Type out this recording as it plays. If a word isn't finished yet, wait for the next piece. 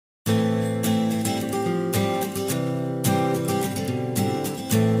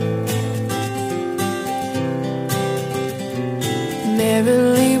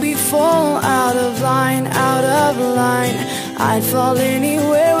love line. I'd fall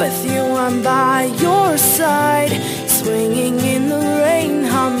anywhere with you, I'm by your side, swinging in the rain,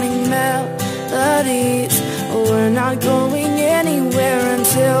 humming melodies. We're not going anywhere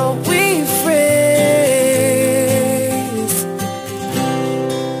until we freeze.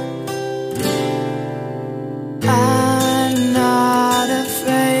 I'm not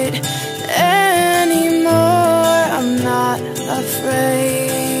afraid anymore, I'm not afraid.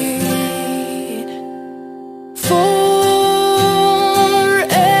 Forever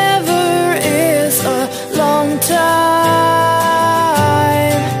is a long time,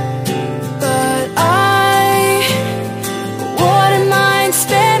 but I wouldn't mind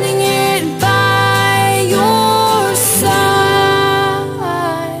spending it by your side.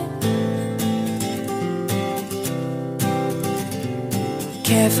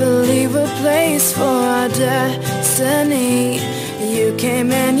 Carefully replaced for our destiny. You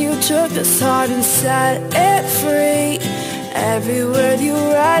came and you took this heart and set it free. Every word you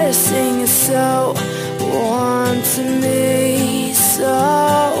write or sing is so warm to me, so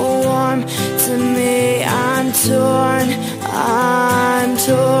warm to me. I'm torn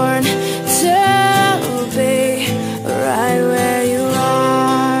to be right where you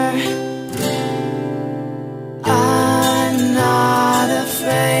are. I'm not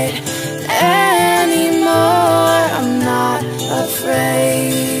afraid anymore, I'm not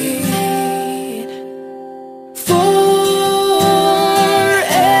afraid.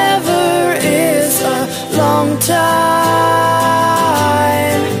 Forever is a long time,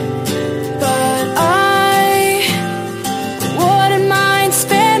 but I wouldn't mind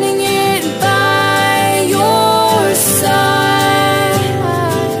spending it by your side.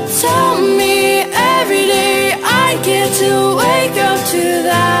 Tell me every day I get to wake up to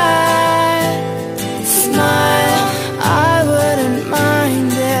that smile. I wouldn't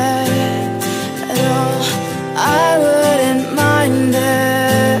mind it at all, I wouldn't mind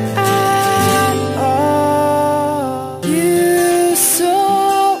it at all. You so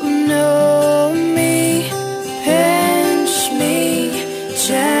know me, pinch me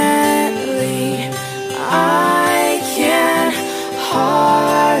gently. I can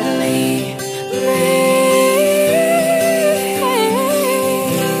hardly breathe.